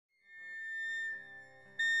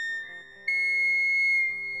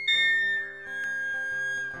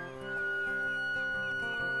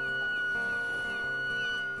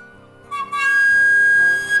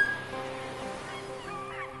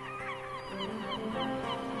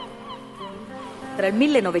Tra il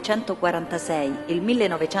 1946 e il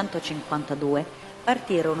 1952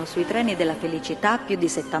 partirono sui treni della felicità più di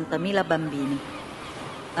 70.000 bambini.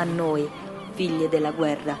 A noi, figli della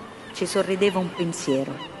guerra, ci sorrideva un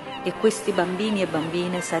pensiero, che questi bambini e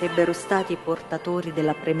bambine sarebbero stati portatori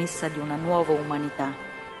della premessa di una nuova umanità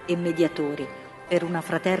e mediatori per una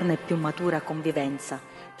fraterna e più matura convivenza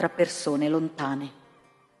tra persone lontane.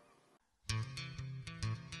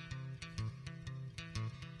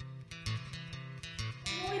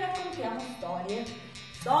 Noi raccontiamo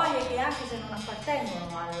storie che anche se non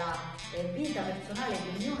appartengono alla vita personale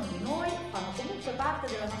di ognuno di noi, fanno comunque parte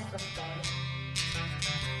della nostra storia.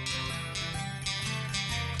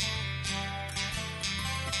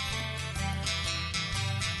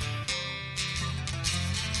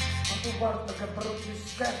 Ma tu guarda che brutti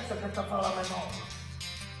scherzi che ti fa la memoria.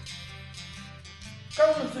 Che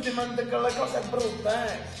uno si dimentica le cose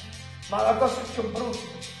brutte, ma la cosa più brutta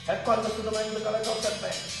è quando si dimentica le cose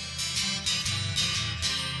belle.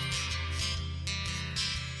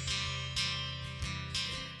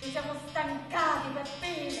 Ci siamo stancati,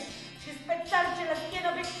 Peppino, di spezzarci la schiena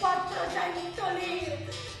per 400 lire,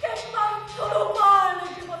 che manco l'umano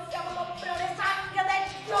ci possiamo comprare sangue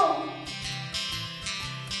adesso!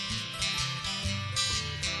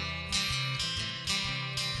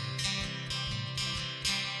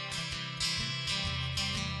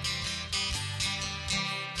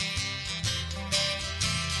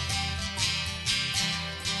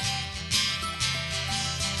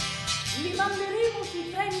 Li manderemo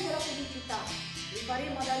sui treni della felicità, li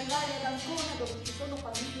faremo ad arrivare ad Ancona dove ci sono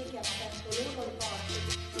famiglie che hanno aperto loro le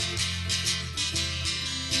porte.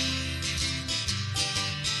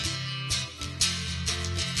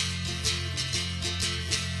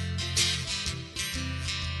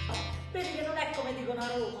 Vedi che non è come dicono a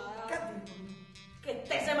Roma,